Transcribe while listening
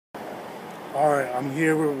All right, I'm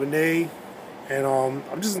here with Rene, and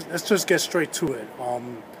let's just get straight to it.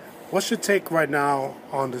 What's your take right now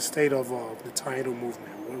on the state of the Taino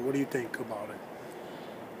movement? What do you think about it?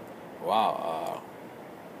 Wow,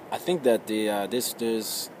 I think that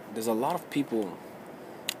there's a lot of people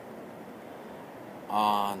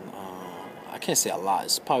on. I can't say a lot.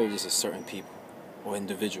 It's probably just a certain people or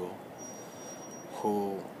individual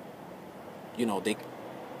who,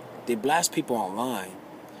 they blast people online,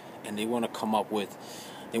 and they want to come up with,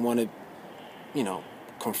 they want to,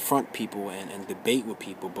 confront people and debate with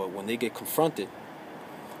people. But when they get confronted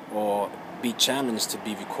or be challenged to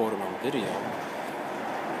be recorded on video,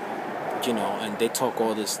 and they talk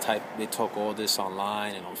all this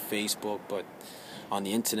online and on Facebook, but on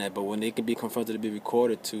the internet. But when they can be confronted to be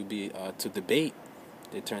recorded to debate,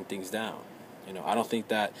 they turn things down. I don't think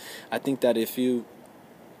that. I think that if you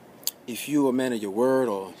a man of your word,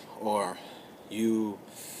 or you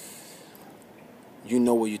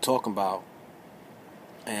know what you're talking about,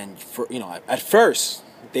 and at first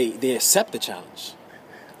they accept the challenge.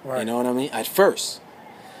 Right. You know what I mean? At first,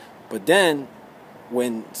 but then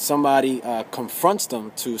when somebody confronts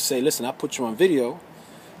them to say, "Listen, I put you on video,"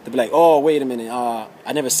 they'll be like, "Oh, wait a minute.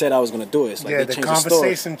 I never said I was gonna do it." It's like Yeah, they the change the story.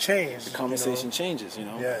 conversation changed. The conversation changes.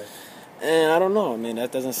 Yeah. And I don't know. I mean,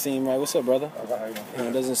 that doesn't seem right. What's up, brother?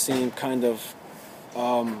 It doesn't seem kind of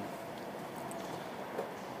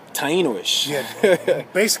Taino-ish. Yeah.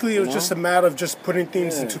 Basically, it was just a matter of just putting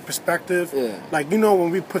things into perspective. Yeah. Like,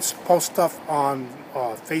 when we post stuff on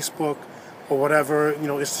Facebook or whatever,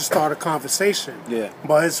 it's to start a conversation. Yeah.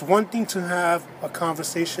 But it's one thing to have a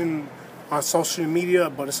conversation on social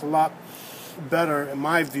media, but it's a lot better, in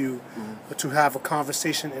my view, to have a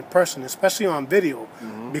conversation in person, especially on video,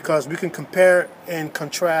 because we can compare and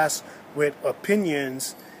contrast with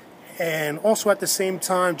opinions, and also at the same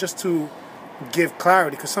time just to give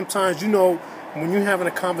clarity. Because sometimes, when you're having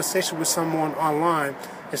a conversation with someone online,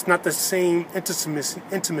 it's not the same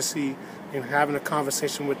intimacy in having a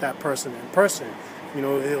conversation with that person in person.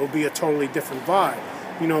 It'll be a totally different vibe.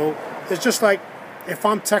 It's just like if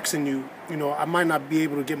I'm texting you, I might not be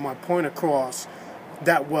able to get my point across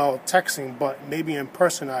that well texting, but maybe in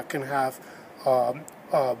person I can have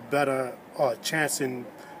a better chance in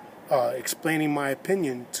explaining my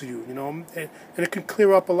opinion to you, and it can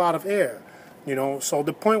clear up a lot of air, So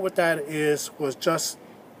the point with that was just,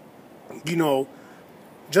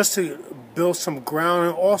 just to build some ground,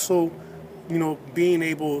 and also, being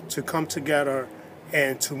able to come together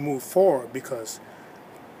and to move forward, because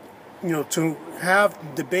to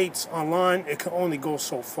have debates online, it can only go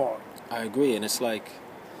so far. I agree, and it's like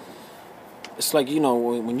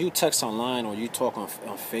when you text online or you talk on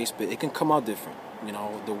Facebook, it can come out different.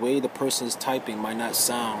 The way the person is typing might not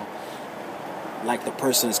sound like the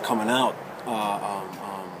person is coming out.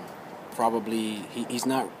 Probably he's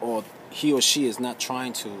not, or he or she is not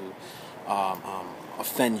trying to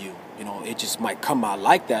offend you. It just might come out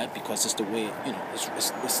like that because it's the way,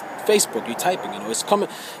 it's Facebook, you're typing, it's coming.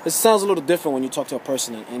 It sounds a little different when you talk to a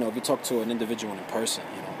person, if you talk to an individual in person,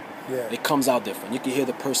 Yeah. It comes out different. You can hear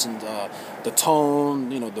the person's, the tone,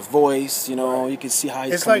 the voice, Right. You can see how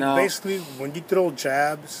he's It's coming like out. basically when you throw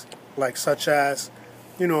jabs, like such as,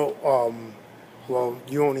 well,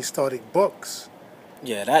 you only studied books.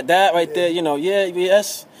 Yeah, that right there,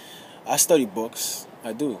 yes, I study books.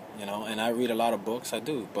 I do, and I read a lot of books. I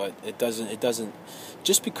do, but it doesn't.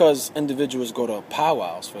 Just because individuals go to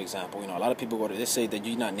powwows, for example, a lot of people they say that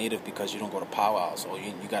you're not native because you don't go to powwows, or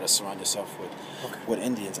you got to surround yourself with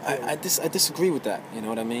Indians. Yeah. I disagree with that. You know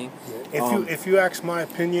what I mean? Yeah. If you ask my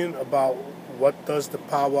opinion about what does the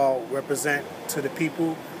powwow represent to the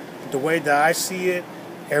people, the way that I see it,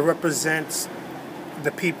 it represents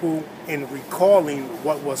the people in recalling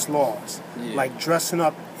what was lost, like dressing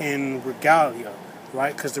up in regalia,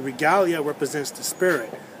 right? Because the regalia represents the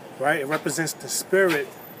spirit, right? It represents the spirit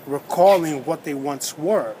recalling what they once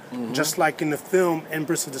were, just like in the film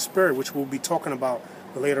Embrace of the Spirit, which we'll be talking about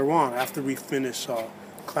later on after we finish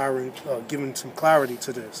giving some clarity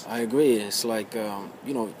to this. I agree. It's like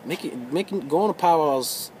making going to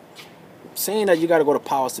powwows. Saying that you got to go to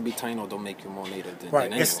powwows to be Taino don't make you more native than Right.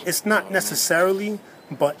 anyone. It's not necessarily,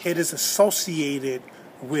 but it is associated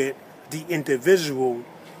with the individual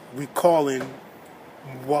recalling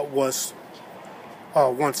what was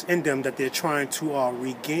once in them that they're trying to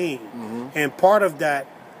regain. And part of that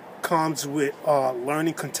comes with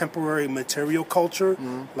learning contemporary material culture,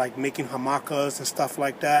 like making hamakas and stuff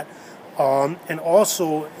like that. And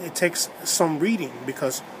also, it takes some reading,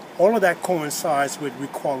 because all of that coincides with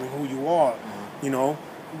recalling who you are, your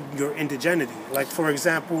indigeneity. Like, for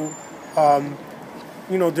example,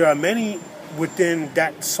 there are many within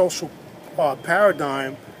that social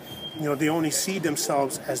paradigm, they only see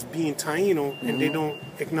themselves as being Taino, and they don't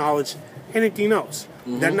acknowledge anything else.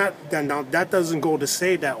 Now that doesn't go to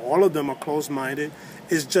say that all of them are closed-minded.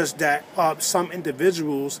 It's just that some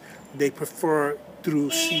individuals, they prefer to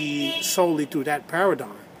see solely through that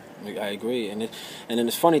paradigm. I agree, and then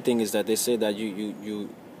the funny thing is that they say that you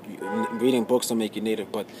reading books don't make you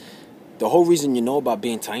native, but the whole reason you know about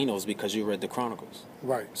being Taino is because you read the Chronicles.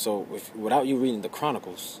 Right. So without you reading the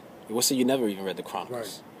Chronicles, let's say you never even read the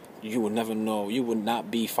Chronicles. Right. You would never know. You would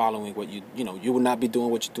not be following what you would not be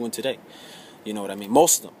doing what you're doing today. You know what I mean?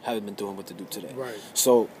 Most of them haven't been doing what they do today. Right.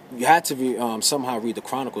 So you had to somehow read the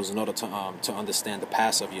Chronicles in order to understand the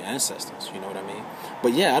past of your ancestors. You know what I mean?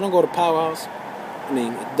 But yeah, I don't go to powwows. I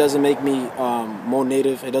mean, it doesn't make me more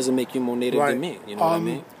native. It doesn't make you more native than me. You know what I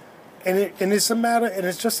mean? And it's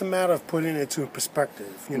just a matter of putting it into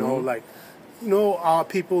perspective. Our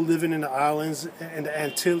people living in the islands and the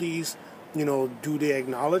Antilles, do they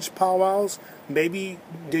acknowledge powwows? Maybe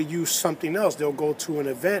they use something else. They'll go to an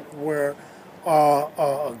event where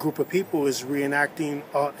a group of people is reenacting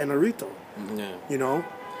an arito. Yeah.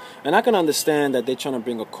 And I can understand that they're trying to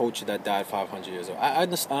bring a culture that died 500 years ago. I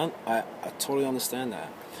understand. I totally understand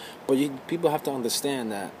that. But people have to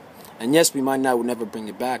understand that. And yes, we might would never bring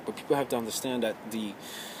it back, but people have to understand that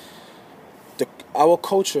our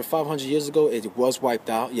culture 500 years ago, it was wiped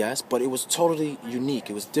out, yes, but it was totally unique.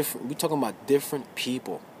 It was different. We're talking about different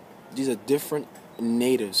people. These are different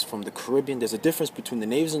natives from the Caribbean. There's a difference between the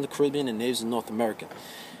natives in the Caribbean and natives in North America.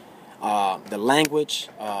 The language,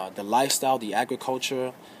 the lifestyle, the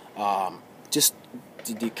agriculture, just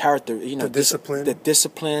the character, the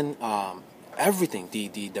discipline, everything,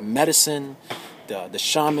 the medicine, the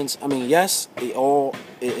shamans. I mean, yes,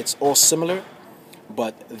 it's all similar,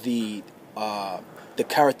 but the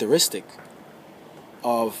characteristic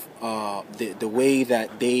of the way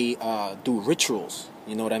that they do rituals,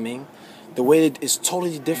 you know what I mean? The way it is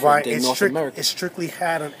totally different than North America. It strictly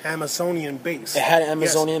had an Amazonian base. It had an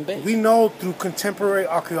Amazonian base. We know through contemporary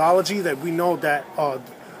archaeology that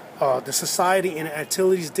the society in the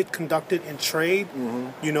Antilles did conduct it in trade,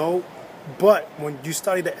 but when you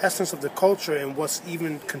study the essence of the culture and what's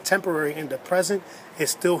even contemporary in the present, it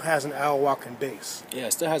still has an Arawakan base. Yeah,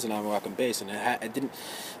 it still has an Arawakan base, and it didn't.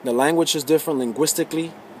 The language is different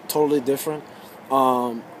linguistically, totally different.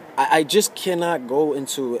 I just cannot go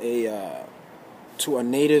into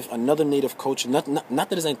another native culture. Not that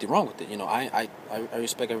there's anything wrong with it. I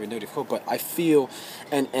respect every native culture, but I feel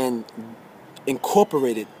and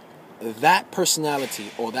incorporated that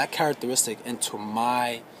personality or that characteristic into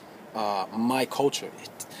my culture.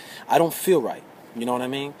 I don't feel right. You know what I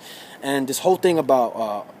mean? And this whole thing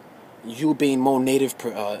about you being more native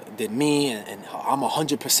than me, and I'm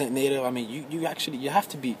 100% native. I mean, you have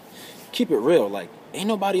to keep it real. Like, ain't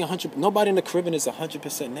nobody in the Caribbean is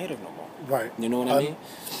 100% native no more. Right. You know what I mean?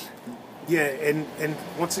 Yeah, and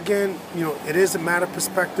once again, it is a matter of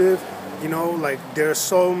perspective. Like there are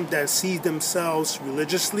some that see themselves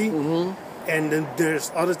religiously, and then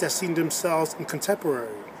there's others that see themselves in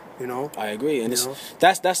contemporary. I agree, and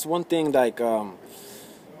that's one thing. Like,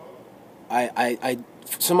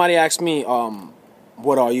 somebody asked me,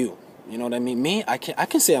 what are you? You know what I mean? Me, I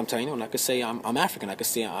can say I'm Taino, and I can say I'm African. I can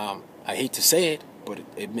say I hate to say it, but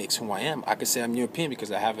it makes who I am. I can say I'm European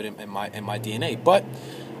because I have it in my DNA, but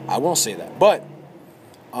I won't say that. But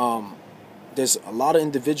there's a lot of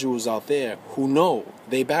individuals out there who know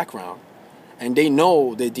their background, and they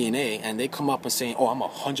know their DNA, and they come up and saying, "Oh, I'm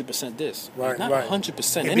 100% this." Right, not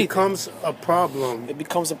 100% anything. It becomes a problem.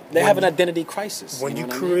 They have an identity crisis. When you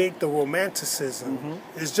create the romanticism,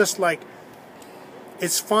 it's just like,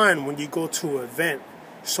 it's fine when you go to an event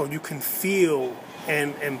so you can feel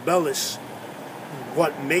and embellish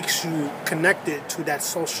what makes you connected to that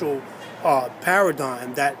social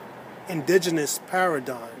paradigm, that indigenous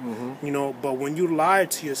paradigm, but when you lie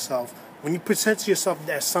to yourself, when you present to yourself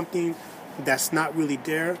as something that's not really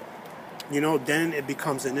there, then it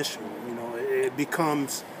becomes an issue. It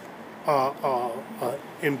becomes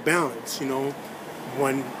imbalance.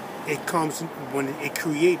 When it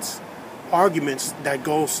creates arguments that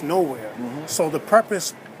goes nowhere. So the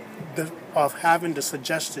purpose of having the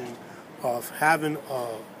suggestion of having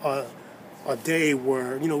a day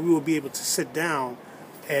where we will be able to sit down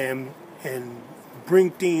and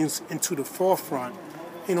bring things into the forefront,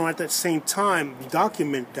 at that same time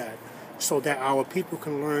document that, so that our people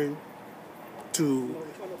can learn to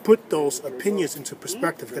put those opinions into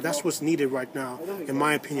perspective, because that's what's needed right now, in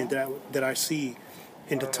my opinion, that I see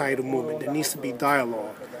in the Taino movement. There needs to be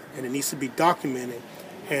dialogue, and it needs to be documented,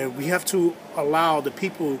 and we have to allow the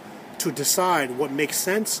people to decide what makes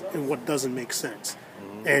sense and what doesn't make sense.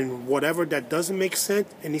 And whatever that doesn't make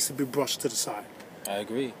sense, it needs to be brushed to the side. I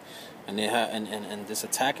agree. And and this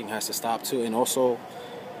attacking has to stop too. And also,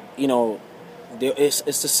 you know, it's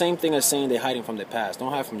the same thing as saying they're hiding from their past.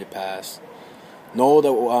 Don't hide from your past. Know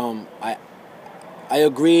that I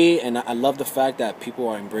agree, and I love the fact that people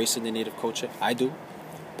are embracing the native culture. I do,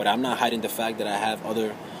 but I'm not hiding the fact that I have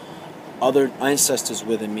other ancestors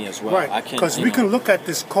within me as well. Right, I can't, because we can look at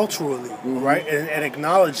this culturally, right, and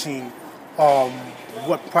acknowledging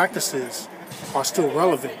what practices are still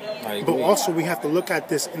relevant. But also we have to look at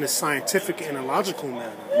this in a scientific and a logical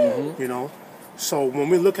manner, you know. So when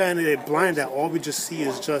we look at it blind, that all we just see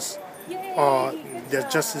is just that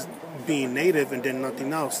just as being native and then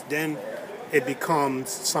nothing else. Then it becomes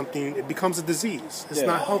something. It becomes a disease. It's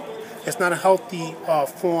not healthy. It's not a healthy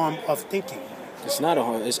form of thinking. It's not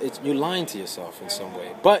it's you're lying to yourself in some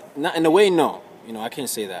way, but not in a way. No, you know, I can't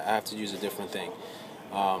say that. I have to use a different thing.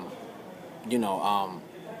 You know,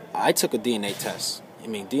 I took a DNA test. I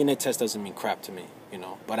mean, DNA test doesn't mean crap to me, you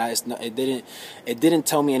know. But it didn't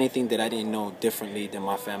tell me anything that I didn't know differently than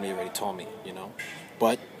my family already told me, you know.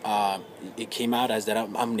 But it came out as that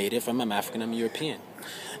I'm native, I'm African, I'm European,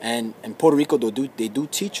 and in Puerto Rico they do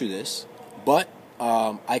teach you this, but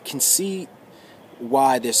I can see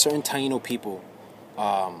why there's certain Taino people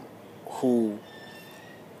who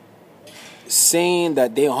saying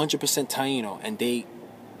that they're 100% Taino and they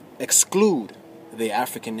exclude the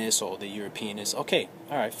Africanness or the Europeanness. Okay,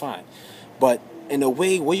 all right, fine. But in a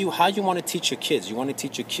way, how you want to teach your kids? You want to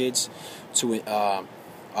teach your kids to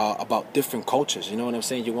about different cultures. You know what I'm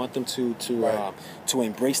saying? You want them to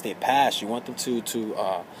embrace their past. You want them to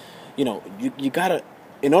you know, you gotta,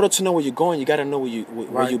 in order to know where you're going, you gotta know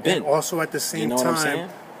where you've been. And also at the same time,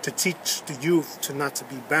 to teach the youth not to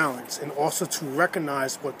be balanced, and also to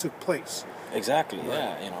recognize what took place. Exactly. Right.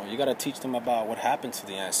 Yeah. You know, you gotta teach them about what happened to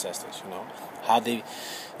the ancestors. You know, how they,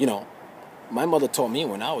 you know, my mother taught me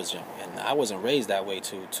when I was young, and I wasn't raised that way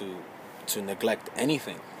to neglect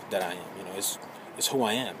anything that I am. You know, it's who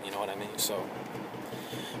I am. You know what I mean? So,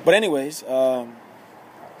 but anyways, you know.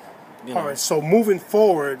 All right. So moving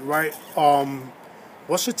forward, right?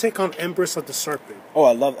 What's your take on Empress of the Serpent? Oh,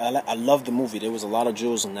 I love the movie. There was a lot of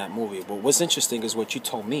jewels in that movie. But what's interesting is what you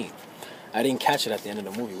told me. I didn't catch it at the end of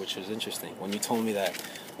the movie, which was interesting. When you told me that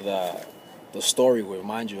the story will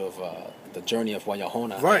remind you of the journey of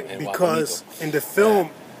Wayahona. Right, and because in the film,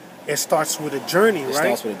 it starts with a journey, right? It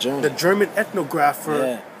starts with a journey. The German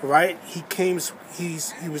ethnographer, right? He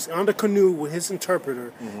was on the canoe with his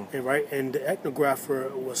interpreter, and the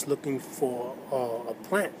ethnographer was looking for a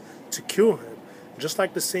plant to cure him. Just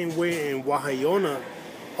like the same way in Wayahona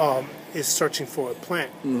is searching for a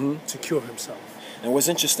plant to cure himself. And what's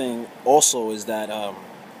interesting also is that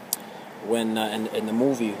when in the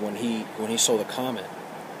movie when he saw the comet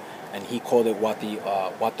and he called it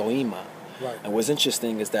Watoima. Right. And what's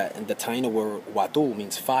interesting is that in the Taino word Watu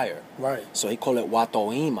means fire. Right. So he called it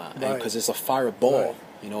Watoima because it's a fireball. Right.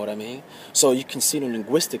 You know what I mean? So you can see it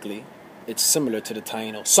linguistically, it's similar to the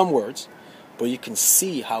Taino. Some words, but you can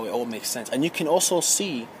see how it all makes sense, and you can also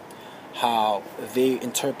see how they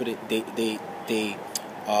interpret it.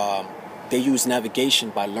 They use navigation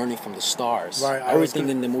by learning from the stars. Right. Everything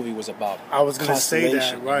in the movie was about. I was going to say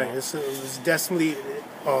that. Right. You know? It was definitely.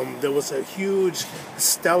 There was a huge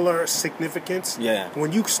stellar significance. Yeah.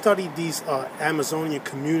 When you study these Amazonian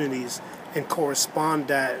communities and correspond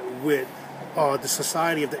that with the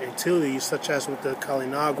society of the Antilles, such as with the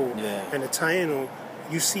Kalinago and the Taino,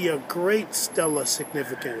 you see a great stellar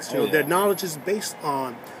significance. You know, their knowledge is based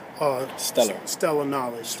on stellar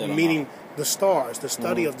knowledge, meaning the stars, the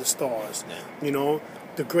study of the stars. Yeah. You know,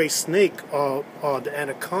 the great snake, the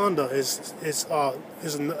anaconda, is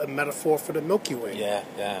a metaphor for the Milky Way.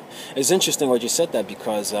 Yeah. It's interesting what you said that,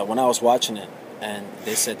 because when I was watching it, and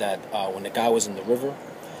they said that when the guy was in the river,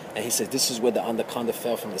 and he said this is where the anaconda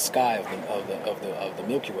fell from the sky of the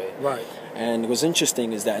Milky Way. Right. And what's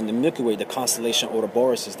interesting is that in the Milky Way, the constellation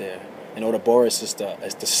Ouroboros is there, and Ouroboros is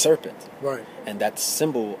the serpent. Right. And that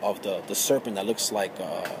symbol of the serpent that looks like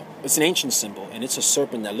it's an ancient symbol, and it's a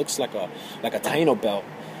serpent that looks like a Taino belt.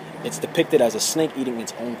 It's depicted as a snake eating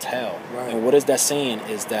its own tail. Right. And what is that saying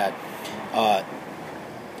is that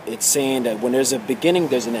it's saying that when there's a beginning,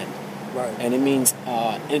 there's an end. Right. And it means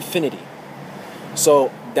infinity.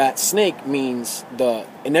 So that snake means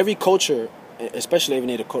in every culture, especially every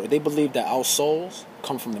native culture, they believe that our souls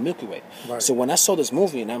come from the Milky Way. Right. So when I saw this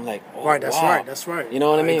movie, and I'm like, oh, right, that's wow. That's right. You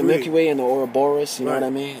know what I mean? Agree. Milky Way and the Ouroboros. You know what I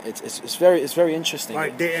mean? It's very interesting.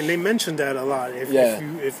 Right. They mention that a lot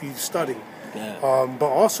if you study. Yeah. But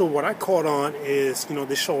also, what I caught on is,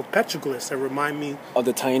 they showed petroglyphs that remind me of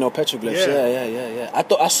the Taino petroglyphs. Yeah. Yeah.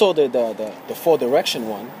 I saw the four direction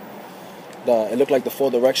one. It looked like the four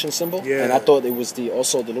direction symbol, Yeah. and I thought it was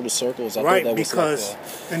also the little circles. I right, thought that because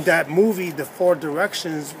was in that movie, the four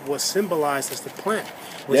directions was symbolized as the plant.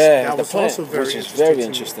 Which that was plant, also very which is interesting. very to me.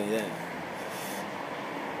 interesting. Yeah.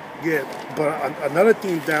 Yeah, but another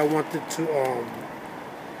thing that I wanted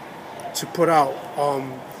to put out,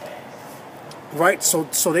 right? So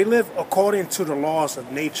they live according to the laws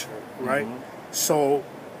of nature, right? Mm-hmm. So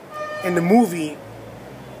in the movie,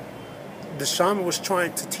 the shaman was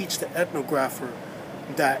trying to teach the ethnographer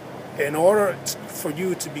that in order for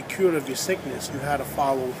you to be cured of your sickness, you had to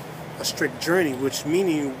follow a strict journey, which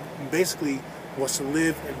meaning basically was to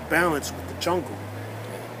live in balance with the jungle.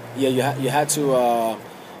 Yeah, you had to.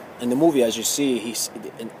 In the movie, as you see,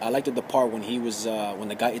 I liked the part when he was when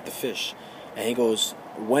the guy ate the fish, and he goes,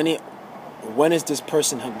 when is this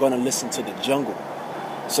person gonna listen to the jungle?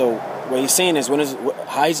 So what he's saying is when is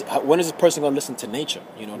this person gonna listen to nature?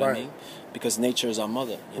 You know what I Right. mean? Because nature is our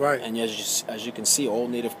mother. You know? Right. And as you can see, all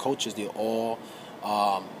native cultures, they all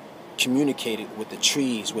communicated with the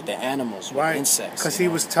trees, with the animals, with Right, insects. because you he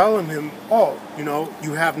know? was telling him,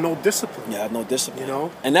 you have no discipline. You have no discipline. You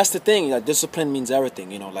know? And that's the thing, that discipline means everything,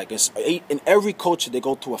 like it's in every culture they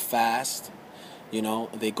go through a fast,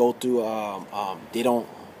 they go through they don't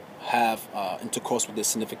have intercourse with their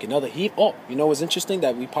significant other. What's interesting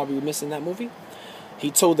that we probably missed in that movie? He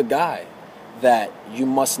told the guy that you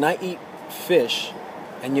must not eat fish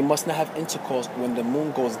and you must not have intercourse when the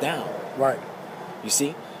moon goes down. Right, You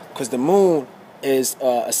see? Because the moon is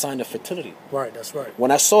a sign of fertility. right, that's right.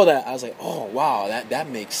 When I saw that, I was like, oh, wow, that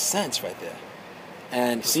makes sense right there.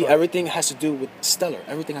 And see, right. everything has to do with stellar.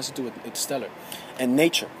 Everything has to do with stellar. And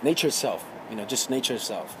nature itself, just nature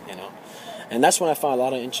itself, And that's when I found a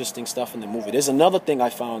lot of interesting stuff in the movie. There's another thing I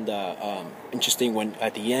found interesting when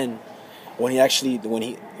at the end, when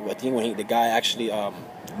the guy actually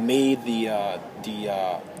made the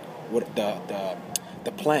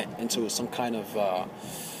plant into some kind of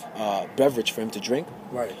beverage for him to drink.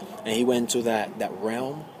 Right, And he went into that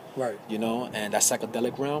realm, right. and that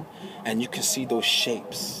psychedelic realm, and you can see those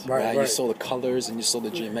shapes. Right. You saw the colors and you saw the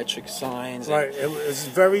geometric signs. Right, it's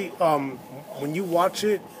very, when you watch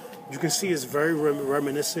it, you can see it's very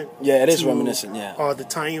reminiscent. Yeah, it is to, reminiscent, yeah. The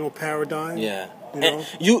Taino paradigm. Yeah. You know? And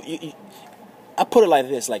you I put it like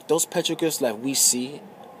this, like those petroglyphs that we see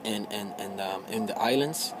in the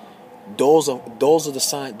islands, those are the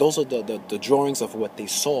signs, those are the drawings of what they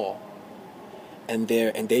saw and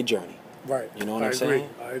their journey. Right. You know what I'm saying?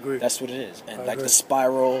 I agree. That's what it is. And I like agree. the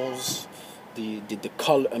spirals, the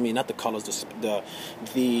color, I mean not the colors, the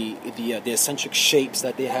eccentric shapes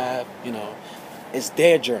that they have, it's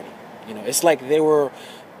their journey. It's like they were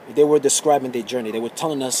describing their journey. They were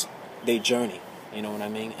telling us their journey. You know what I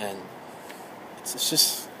mean? And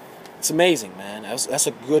it's amazing, man. That's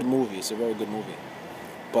a good movie. It's a very good movie.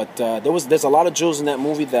 But there's a lot of jewels in that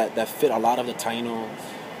movie that fit a lot of the Taino,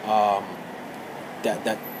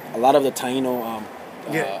 that a lot of the Taino.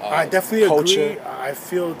 I definitely culture. agree. I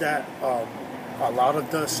feel that a lot of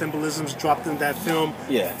the symbolisms dropped in that film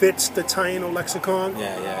Yeah. fits the Taino lexicon.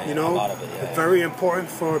 Yeah. You know, a lot of it. Yeah. very important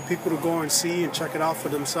for people to go and see and check it out for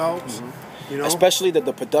themselves. Mm-hmm. You know, Especially that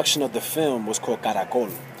the production of the film was called Caracol.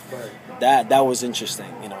 right. That was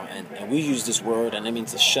interesting, and we use this word and it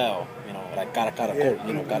means a shell, like caracol,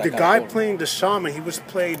 Yeah. The guy playing the shaman, he was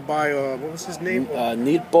played by what was his name?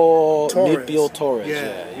 Nilpo Torres.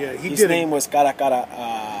 Yeah. His name was Caracate,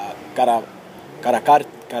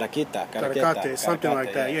 something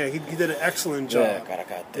like that. Yeah, he did an excellent job. Yeah,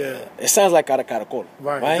 Caracate. Yeah. It sounds like Caracol,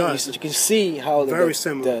 Right, right? it does. You can see how Very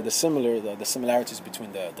similar. the similarities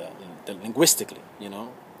between the linguistically,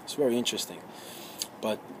 it's very interesting.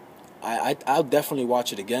 But I'll definitely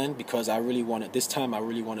watch it again because I really want it. This time I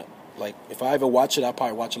really want it. Like if I ever watch it, I'll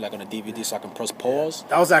probably watch it like on a DVD so I can press pause.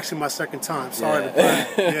 That was actually my second time. Sorry to brag.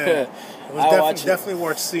 Yeah, it was definitely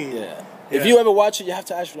worth seeing. Yeah. If you ever watch it, you have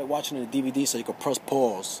to actually like watch it on a DVD so you can press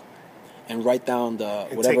pause and write down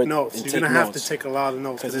And whatever. take notes. And You're take gonna have to notes. take a lot of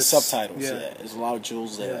notes Because it's subtitles. Yeah. There's a lot of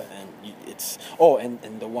jewels there, and it's and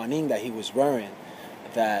the waning that he was wearing,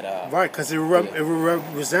 that right, because it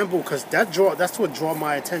resembled because that's what drew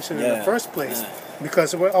my attention in the first place.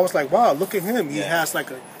 Because I was like, wow, look at him. He has like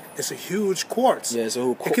it's a huge quartz. Yeah,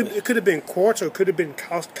 so it could have been quartz or it could have been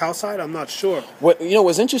calcite. I'm not sure. What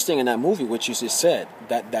what's interesting in that movie, which you just said,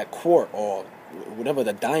 that quartz or whatever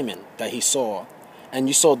the diamond that he saw, and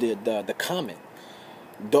you saw the comet.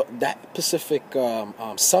 That specific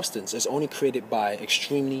substance is only created by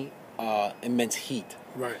extremely immense heat.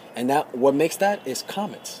 Right. And that what makes that is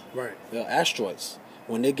comets. Right. Asteroids.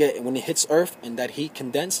 When it hits Earth and that heat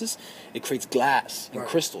condenses, it creates glass and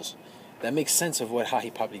crystals. That makes sense of how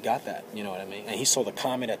he probably got that. You know what I mean? And he saw the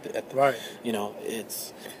comet at the right. You know,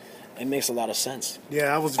 it makes a lot of sense.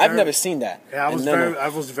 Yeah, I've never seen that. Yeah, I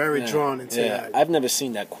was very drawn into that. I've never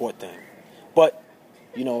seen that quartz thing, but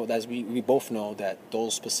you know, as we both know that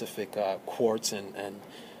those specific quartz and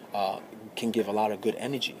can give a lot of good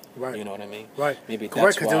energy. Right. You know what I mean? Right. Maybe correct,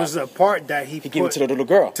 that's because why there was a part that he gave it to the little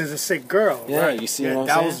girl, to the sick girl. Yeah, right. You see what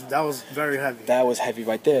I'm saying? That was very heavy. That was heavy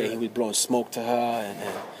right there. Yeah. He was blowing smoke to her,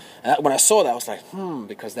 and when I saw that, I was like,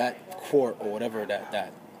 because that quartz or whatever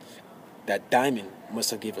that diamond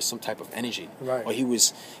must have given her some type of energy, right? Or he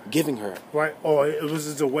was giving her, right? Or it was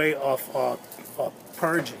just a way of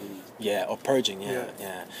purging. Yeah, or purging.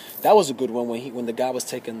 Yeah. That was a good one when the guy was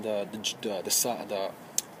taking the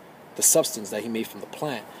substance that he made from the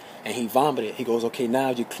plant and he vomited. He goes, okay, now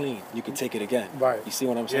you're clean. You can take it again. Right. You see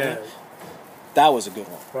what I'm saying? Yeah. That was a good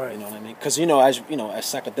one. Right. You know what I mean? Because as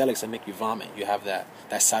psychedelics that make you vomit, you have that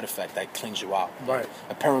side effect that cleans you out. Right.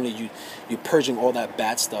 Apparently, you're purging all that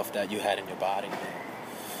bad stuff that you had in your body.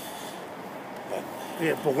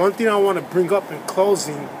 But one thing I want to bring up in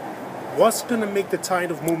closing, what's going to make the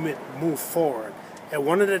Taino movement move forward? And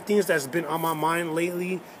one of the things that's been on my mind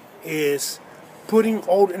lately is putting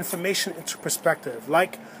old information into perspective,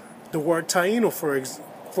 like the word Taino,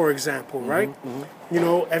 for example, right? Mm-hmm. You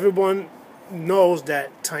know, everyone knows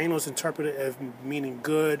that Taino is interpreted as meaning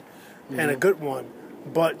good and a good one.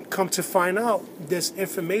 But come to find out, this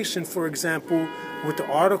information, for example, with the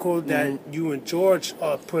article that you and George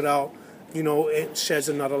put out, you know, it sheds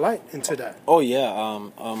another light into that. Oh yeah.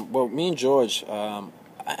 Well, me and George,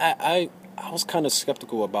 I was kind of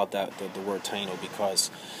skeptical about that the word Taino because,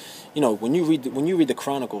 you know, when you read the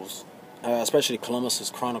chronicles, especially Columbus's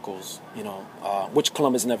chronicles, you know, which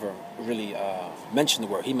Columbus never really mentioned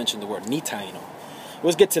the word. He mentioned the word ni Taino.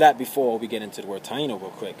 Let's get to that before we get into the word Taino real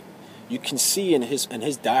quick. You can see in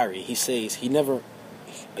his diary, he says he never.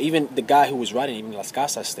 Even the guy who was writing, even Las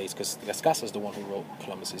Casas states, because Las Casas is the one who wrote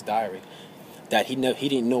Columbus's diary, that he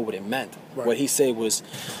didn't know what it meant. Right. What he said was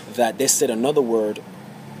that they said another word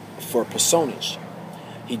for personage.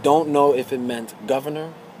 He don't know if it meant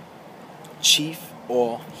governor, chief,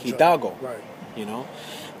 or hidalgo. Right. You know,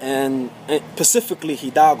 and specifically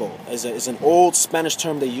hidalgo is an old Spanish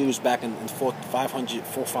term they used back in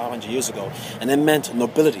 500 years ago, and it meant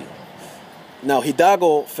nobility. Now,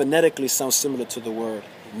 hidalgo phonetically sounds similar to the word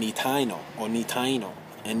ni Taino or ni Taino.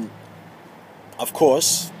 And, of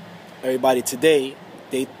course, everybody today,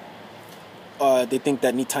 they think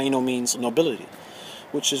that ni Taino means nobility,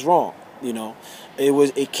 which is wrong, you know. It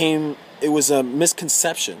was a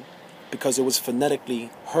misconception because it was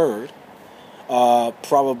phonetically heard,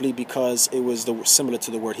 probably because it was similar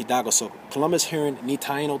to the word hidalgo. So Columbus hearing ni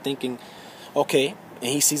Taino thinking, okay,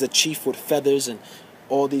 and he sees a chief with feathers and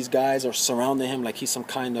all these guys are surrounding him like he's some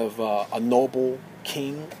kind of a noble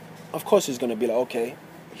king. Of course he's going to be like, okay,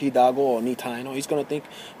 hidalgo or ni Taino. He's going to think,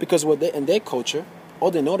 because in their culture,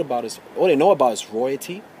 all they know about is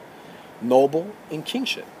royalty, noble, and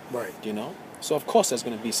kingship. Right. You know? So of course there's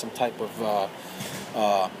going to be some type of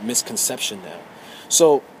misconception there.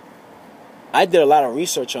 So I did a lot of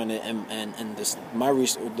research on it, and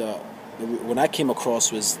what I came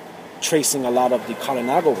across was tracing a lot of the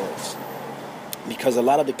Kalinago words. Because a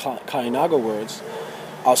lot of the Kalinago words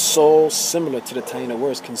are so similar to the Taino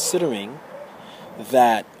words, considering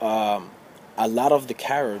that a lot of the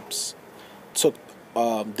Caribs took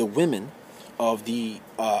the women of the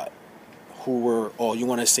who were, or you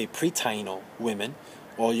want to say pre-Taino women,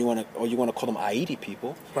 or you want to call them Haiti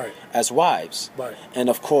people, right, as wives, right, and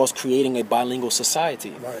of course creating a bilingual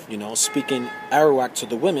society, right, you know, speaking Arawak to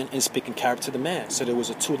the women and speaking Carib to the man. So there was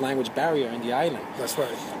a 2-language barrier in the island. That's right.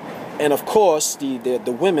 And of course, the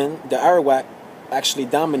women, the Arawak, actually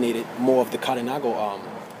dominated more of the Kalinago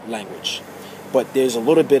language. But there's a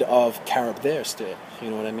little bit of Carib there still, you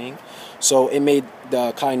know what I mean? So it made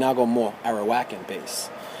the Kalinago more Arawakan based.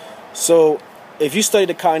 So if you study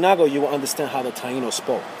the Kalinago, you will understand how the Taino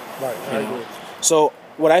spoke. Right, I agree. So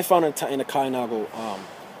what I found in the Kalinago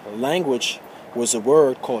language was a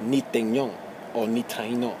word called Niteñón, or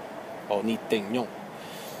Nitaino, or Niteñón.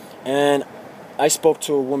 And I spoke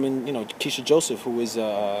to a woman, you know, Keisha Joseph, who is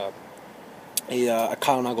a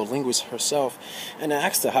Kalinago linguist herself, and I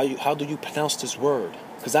asked her, how do you pronounce this word?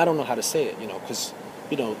 Because I don't know how to say it, you know, because,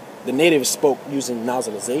 you know, the natives spoke using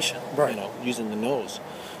nasalization, right, you know, using the nose.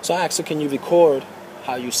 So I asked her, can you record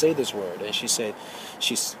how you say this word? And she said,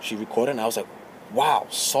 she recorded, and I was like, wow,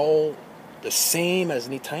 so the same as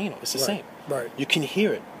Nitaino. It's the same. Right. You can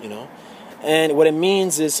hear it, you know. And what it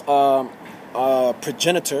means is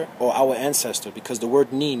progenitor or our ancestor, because the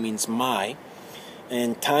word ni means my,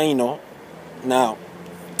 and Taino. Now,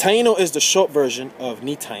 Taino is the short version of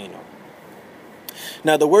ni Taino.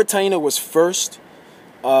 Now, the word Taino was first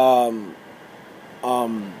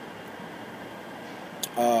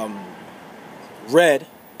read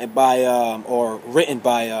by or written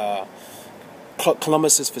by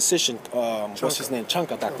Columbus's physician, what's his name,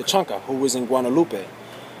 Chanca, Dr. Chanca, who was in Guadalupe.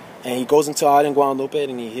 And he goes into out in Guadalupe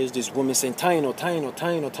and he hears this woman saying, Taino, Taino,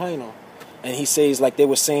 Taino, Taino. And he says, like they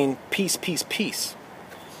were saying, peace, peace, peace,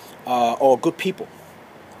 or good people.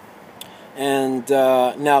 And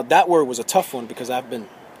now that word was a tough one because I've been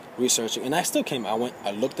researching, and I still came.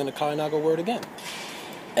 I looked in the Kalinago word again.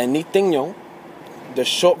 And Ni Teñón, the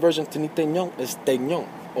short version to Ni Teñón is Teñón,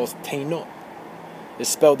 or Taino. It's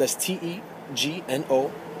spelled as Tegnon.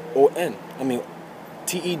 I mean,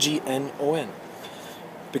 Tegnon,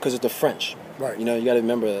 because of the French. Right. You know, you got to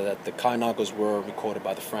remember that the Kalinagos were recorded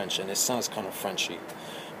by the French, and it sounds kind of Frenchy.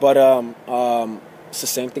 But it's the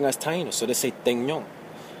same thing as Taino, so they say Teñón.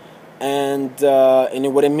 And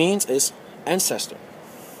what it means is ancestor,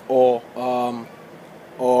 or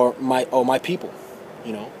my people,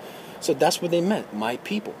 you know. So that's what they meant, my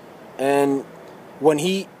people. And when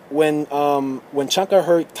Chanca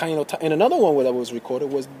heard Taino, and another one that was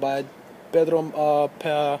recorded was by Pedro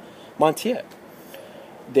Montier.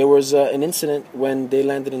 There was an incident when they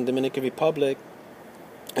landed in Dominican Republic,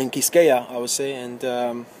 in Quisqueya, I would say, and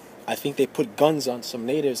I think they put guns on some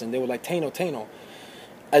natives, and they were like, Taino, Taino.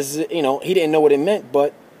 As, you know, he didn't know what it meant,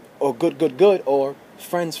 but, or good, good, good, or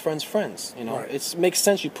friends, friends, friends, you know. Right. It makes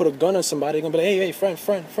sense. You put a gun on somebody, you're going to be like, hey, friend,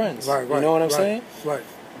 friend, friends. Right, right, you know what I'm right, saying? Right.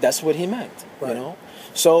 That's what he meant, Right. you know.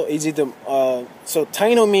 So it's either, so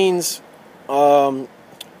Taino means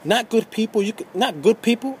not good people, not good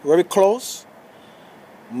people, very close,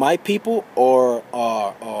 my people, or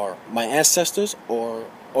my ancestors, or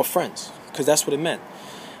friends, because that's what it meant.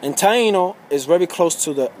 And Taino is very close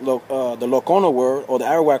to the Locono word, or the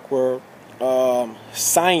Arawak word,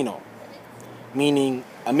 Saino, meaning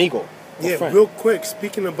amigo. Yeah, friend. real quick,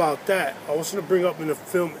 speaking about that, I was going to bring up in the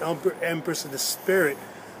film Empress of the Spirit,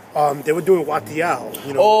 they were doing Watiao,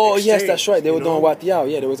 you know. Oh, exchange, yes, that's right. They were doing know? Watiao.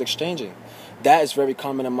 Yeah, they was exchanging. That is very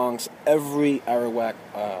common amongst every Arawak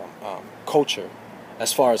culture,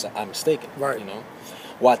 as far as I'm mistaken. Right. You know,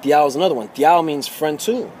 Watiao is another one. Tiao means friend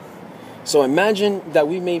too. So imagine that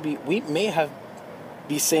we may have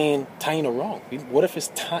be saying Taino wrong. What if it's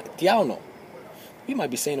Tiano? We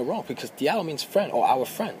might be saying it wrong because Tiao means friend or our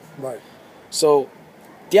friend. Right. So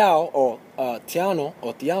Tiao or Tiano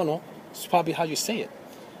or Tiano is probably how you say it.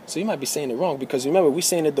 So you might be saying it wrong because remember, we're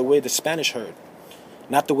saying it the way the Spanish heard,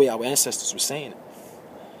 not the way our ancestors were saying it.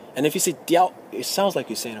 And if you say Tiao, it sounds like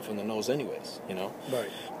you're saying it from the nose anyways, you know? Right.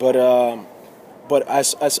 But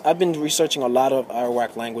as I've been researching a lot of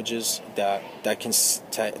Arawak languages that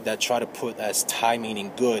try to put as Thai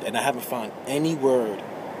meaning good, and I haven't found any word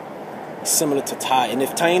similar to Thai. And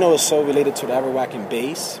if Taino is so related to the Arawakan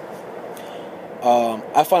base,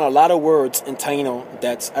 I found a lot of words in Taino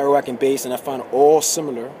that's Arawakan base, and I found all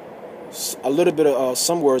similar. A little bit of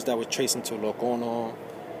some words that were traced into Locono,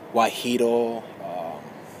 Wahido.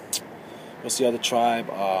 What's the other tribe?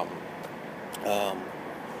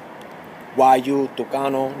 Wayu,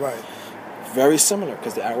 Tucano. Right. Very similar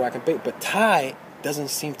because the Arawakan base, but Thai doesn't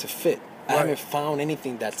seem to fit. I Right. haven't found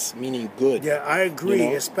anything that's meaning good. Yeah, I agree.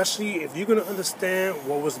 You know? Especially if you're going to understand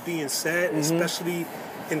what was being said, especially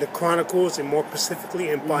in the Chronicles and more specifically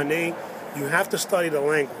in Bane, you have to study the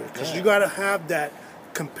language because you got to have that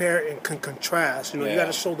compare and contrast. You know, you got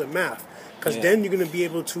to show the math because then you're going to be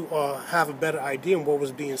able to have a better idea on what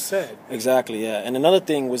was being said. Exactly, yeah. And another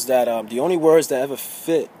thing was that the only words that ever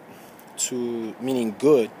fit to meaning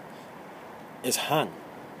good is Han.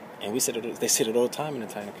 And they said it all the time in the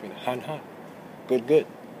Taino community. Han, Han. Good, good.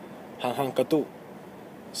 Han, Han, katu.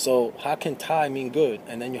 So how can Thai mean good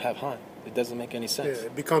and then you have Han? It doesn't make any sense. Yeah,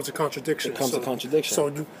 it becomes a contradiction. It becomes a contradiction. So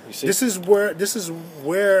You see? this is where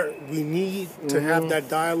we need to have that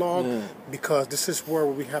dialogue because this is where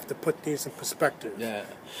we have to put things in perspective. Yeah.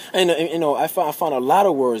 And you know, I found a lot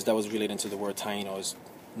of words that was related to the word Taino. Is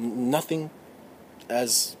nothing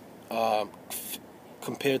as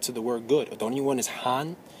compared to the word good. The only one is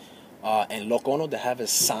Han and Locono that have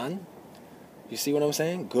is San. You see what I'm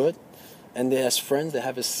saying? Good. And there's friends that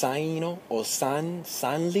have a Saino or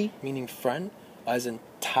Sanli, meaning friend, as in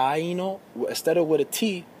Taino. Instead of with a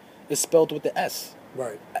T, it's spelled with the S.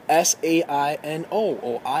 Right. Saino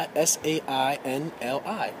or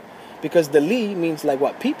Sainli. Because the Li means like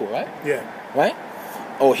what? People, right? Yeah. Right?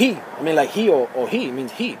 Or he. I mean like he or he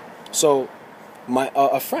means he. So,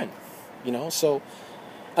 a friend, So,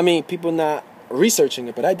 I mean, people not researching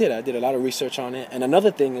it, but I did. I did a lot of research on it. And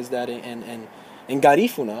another thing is that in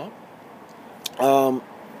Garifuna,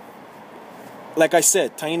 like I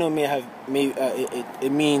said, Taino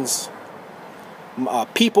it means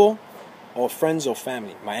people or friends or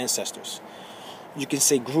family, my ancestors. You can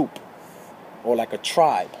say group or like a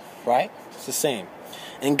tribe, right? It's the same.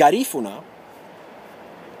 In Garifuna,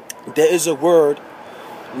 there is a word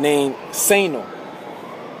named Taino,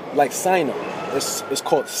 like Sino. It's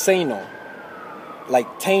called Taino, like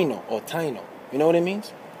Taino or Taino. You know what it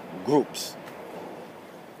means? Groups.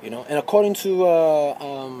 And according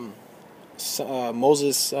to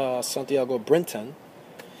Moses Santiago Brinton,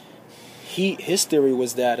 his theory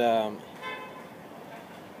was that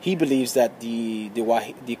he believes that the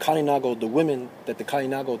Kalinago, the women, that the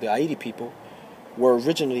Kalinago, the Haiti people, were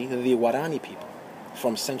originally the Guarani people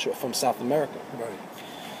from South America. Right.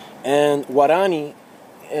 And Guarani,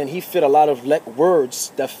 and he fit a lot of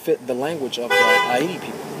words that fit the language of the Haiti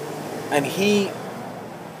people, and he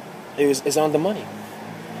is on the money.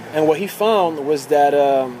 And what he found was that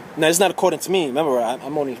now it's not according to me. Remember,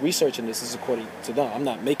 I'm only researching this. This is according to them. I'm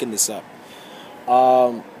not making this up.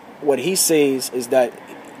 What he says is that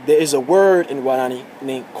there is a word in Guarani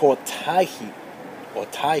named called Taihi, or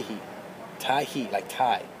Taihi, like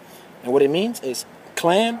Thai. And what it means is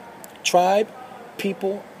clan, tribe,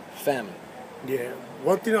 people, family. Yeah.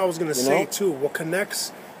 One thing I was going to say, too, what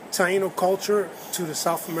connects Taino culture to the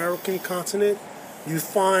South American continent, you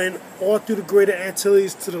find all through the Greater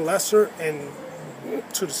Antilles to the Lesser and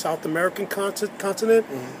to the South American continent,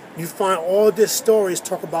 you find all these stories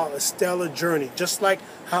talk about a stellar journey, just like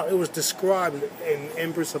how it was described in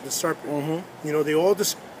Embers of the Serpent. They all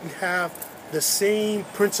have the same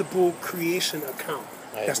principal creation account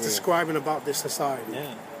that's describing about this society.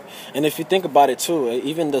 Yeah. And if you think about it too,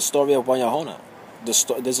 even the story of Wanyahona,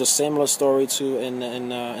 there's a similar story too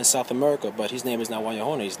in South America, but his name is not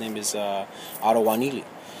Wanyahona, his name is Arawanili.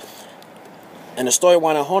 And the story of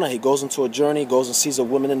Wanyahona, he goes into a journey, goes and sees a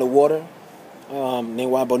woman in the water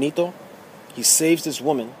named Juan Bonito. He saves this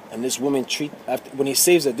woman, and this woman when he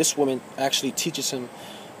saves her, this woman actually teaches him,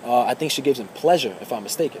 I think she gives him pleasure, if I'm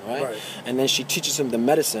mistaken, right? And then she teaches him the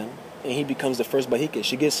medicine, and he becomes the first Bahique.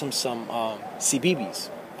 She gives him some CBBs.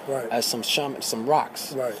 As some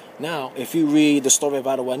rocks. Now, if you read the story of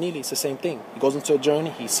Arawanili, it's the same thing. He goes into a journey.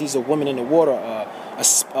 He sees a woman in the water,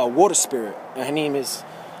 a water spirit, and her name is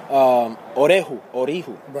Orihu.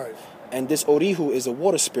 And this Orihu is a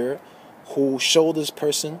water spirit who showed this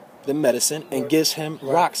person the medicine and gives him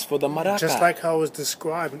rocks for the maraca. Just like how it's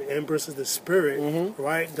described in Embers of the Spirit,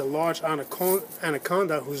 right? The large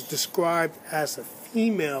anaconda who's described as a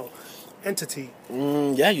female entity.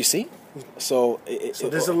 Yeah, you see? So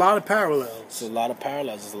there's a lot of parallels. There's a lot of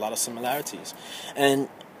parallels. There's a lot of similarities, and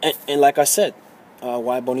like I said,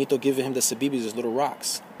 why Bonito giving him the sabibis, these little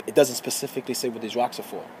rocks. It doesn't specifically say what these rocks are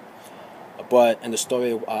for, but in the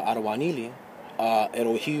story of Arawanili,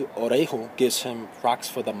 Orejo gives him rocks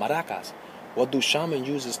for the maracas. What do shaman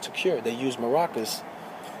uses to cure? They use maracas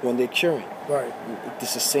when they're curing.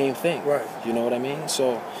 It's the same thing. You know what I mean?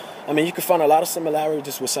 So, I mean, you can find a lot of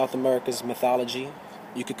similarities with South America's mythology.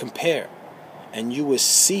 You could compare, and you would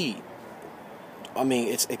see. I mean,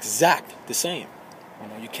 it's exact the same.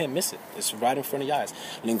 You can't miss it. It's right in front of your eyes.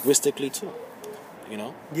 Linguistically too.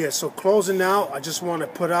 Yeah. So closing out, I just want to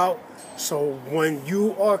put out. So when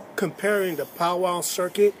you are comparing the powwow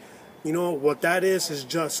circuit, what that is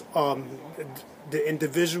just the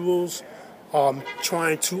individuals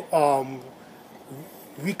trying to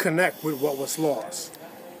reconnect with what was lost.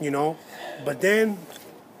 But then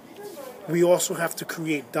we also have to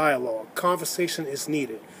create dialogue. Conversation is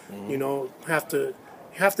needed. Have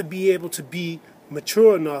to be able to be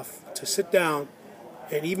mature enough to sit down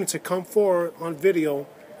and even to come forward on video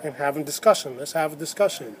and have a discussion. Let's have a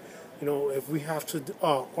discussion. If we have to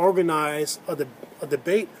organize a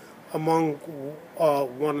debate among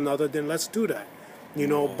one another, then let's do that.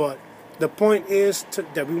 But the point is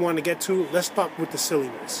that we want to get to. Let's stop with the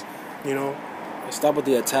silliness. Stop with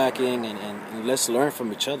the attacking and let's learn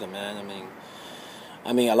from each other, man.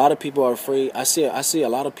 I mean, a lot of people are afraid. I see a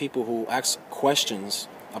lot of people who ask questions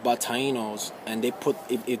about Tainos, and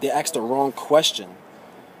if they ask the wrong question,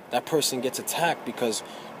 that person gets attacked because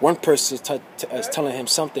one person is telling him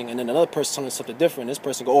something, and then another person telling him something different. This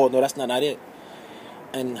person go, oh no, that's not it.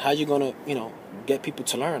 And how you gonna get people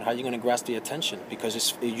to learn? How you gonna grasp the attention?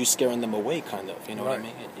 Because you're scaring them away, kind of. You know what I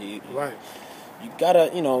mean? You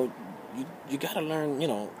gotta you gotta learn.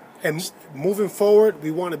 And moving forward,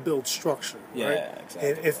 we want to build structure. Yeah, right?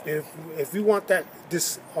 exactly. If we want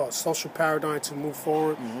this social paradigm to move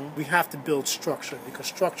forward, we have to build structure because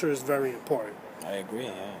structure is very important. I agree.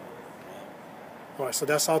 Yeah. All right, so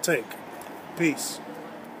that's our take. Peace.